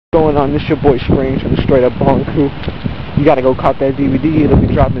Going on, this your boy SprIngZ from the Straight Up Ballin crew. You gotta go cop that DVD, it'll be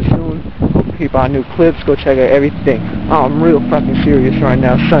dropping soon. Go peep our new clips, go check out everything. I'm real fucking serious right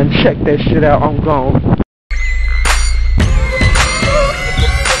now, son. Check that shit out, I'm gone.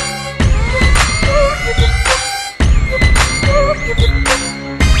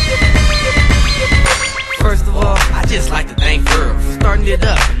 First of all, I just like to thank girls for starting it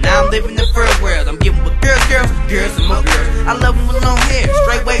up. Now I'm living in the first world. I'm giving with girls, and more girls. I love them with long hair,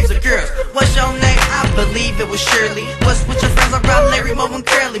 straight waves of girls. What's your name? I believe it was Shirley. What's with your friends? I brought Larry, Mo, and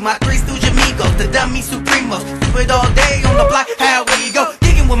Curly. My three stooge amigos, the dummy supremos. Do it all day.